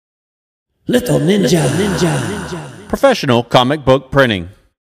Litho Ninja. Professional comic book printing.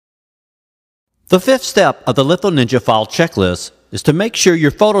 The fifth step of the Litho Ninja file checklist is to make sure your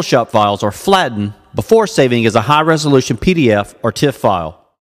Photoshop files are flattened before saving as a high-resolution PDF or TIFF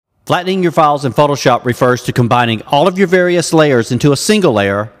file. Flattening your files in Photoshop refers to combining all of your various layers into a single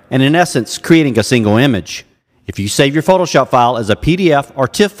layer and, in essence, creating a single image. If you save your Photoshop file as a PDF or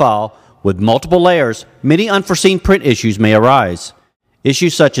TIFF file with multiple layers, many unforeseen print issues may arise.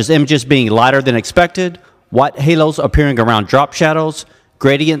 Issues such as images being lighter than expected, white halos appearing around drop shadows,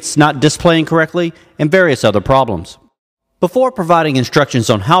 gradients not displaying correctly, and various other problems. Before providing instructions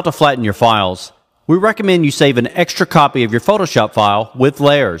on how to flatten your files, we recommend you save an extra copy of your Photoshop file with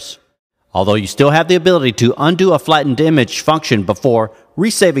layers. Although you still have the ability to undo a flattened image function before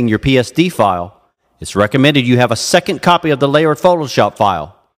resaving your PSD file, it's recommended you have a second copy of the layered Photoshop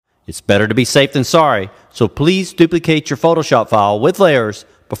file. It's better to be safe than sorry, so please duplicate your Photoshop file with layers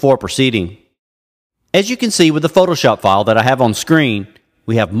before proceeding. As you can see with the Photoshop file that I have on screen,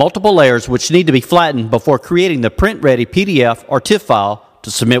 we have multiple layers which need to be flattened before creating the print-ready PDF or TIFF file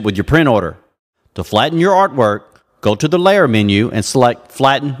to submit with your print order. To flatten your artwork, go to the Layer menu and select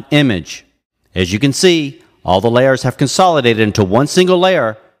Flatten Image. As you can see, all the layers have consolidated into one single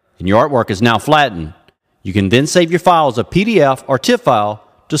layer and your artwork is now flattened. You can then save your file as a PDF or TIFF file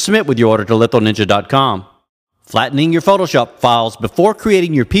to submit with your order to lithoninja.com. Flattening your Photoshop files before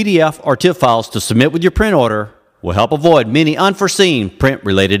creating your PDF or TIFF files to submit with your print order will help avoid many unforeseen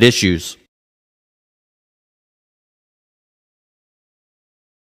print-related issues.